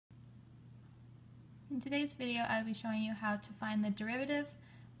In today's video, I will be showing you how to find the derivative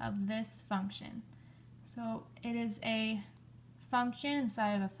of this function. So it is a function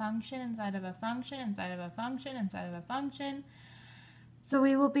inside of a function inside of a function inside of a function inside of a function. So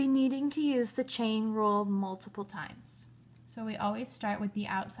we will be needing to use the chain rule multiple times. So we always start with the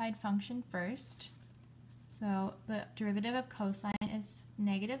outside function first. So the derivative of cosine is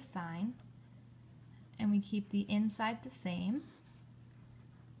negative sine, and we keep the inside the same.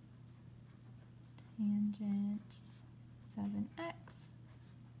 Tangent 7x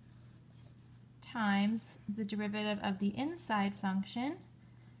times the derivative of the inside function.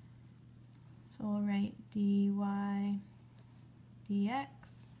 So we'll write dy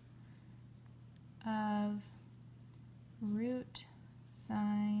dx of root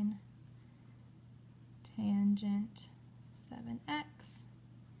sine tangent 7x.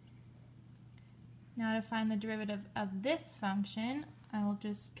 Now to find the derivative of this function, I will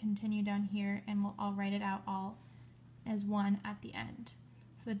just continue down here and I'll write it out all as 1 at the end.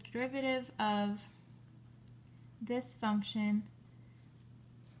 So the derivative of this function,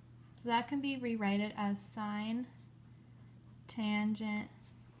 so that can be rewritten as sine tangent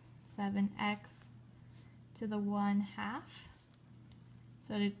 7x to the 1/2.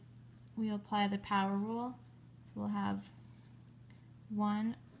 So we'll apply the power rule. So we'll have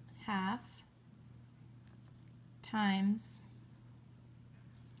 1/2 times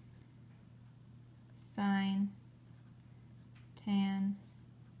sine tan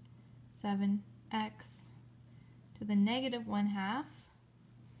 7x to the negative 1/2,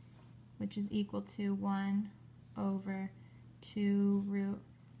 which is equal to 1 over 2 root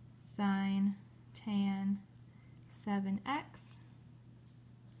sine tan 7x.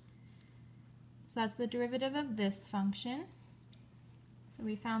 So that's the derivative of this function. So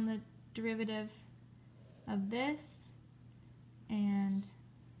we found the derivative of this and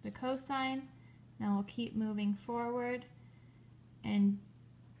the cosine. Now we'll keep moving forward and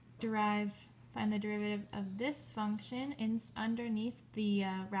find the derivative of this function underneath the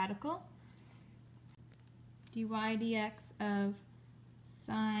radical. Dy dx of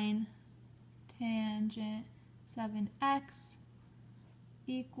sine tangent 7x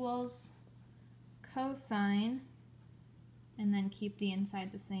equals cosine, and then keep the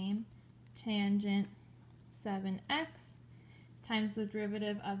inside the same, tangent 7x times the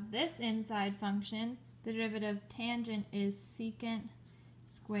derivative of this inside function. The derivative of tangent is secant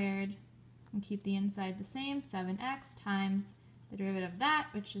squared, and keep the inside the same, 7x times the derivative of that,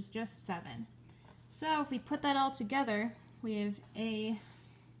 which is just 7. So if we put that all together, we have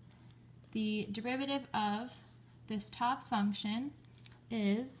the derivative of this top function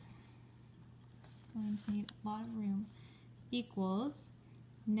is going to need a lot of room, equals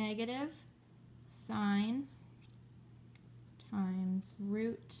negative sine times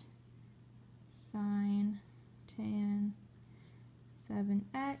root sine tan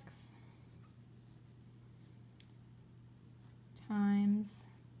 7x times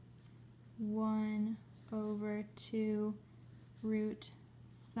 1 over 2 root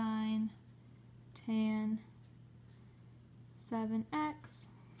sine tan 7x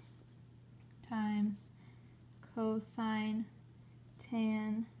times cosine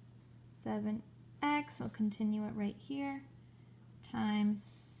tan 7x, I'll continue it right here, times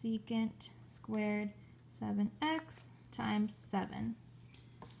secant squared 7x times 7.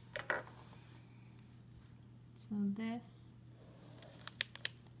 So this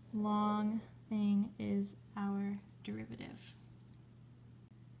long thing is our derivative.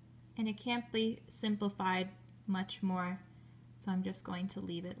 And it can't be simplified much more, so I'm just going to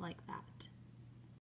leave it like that.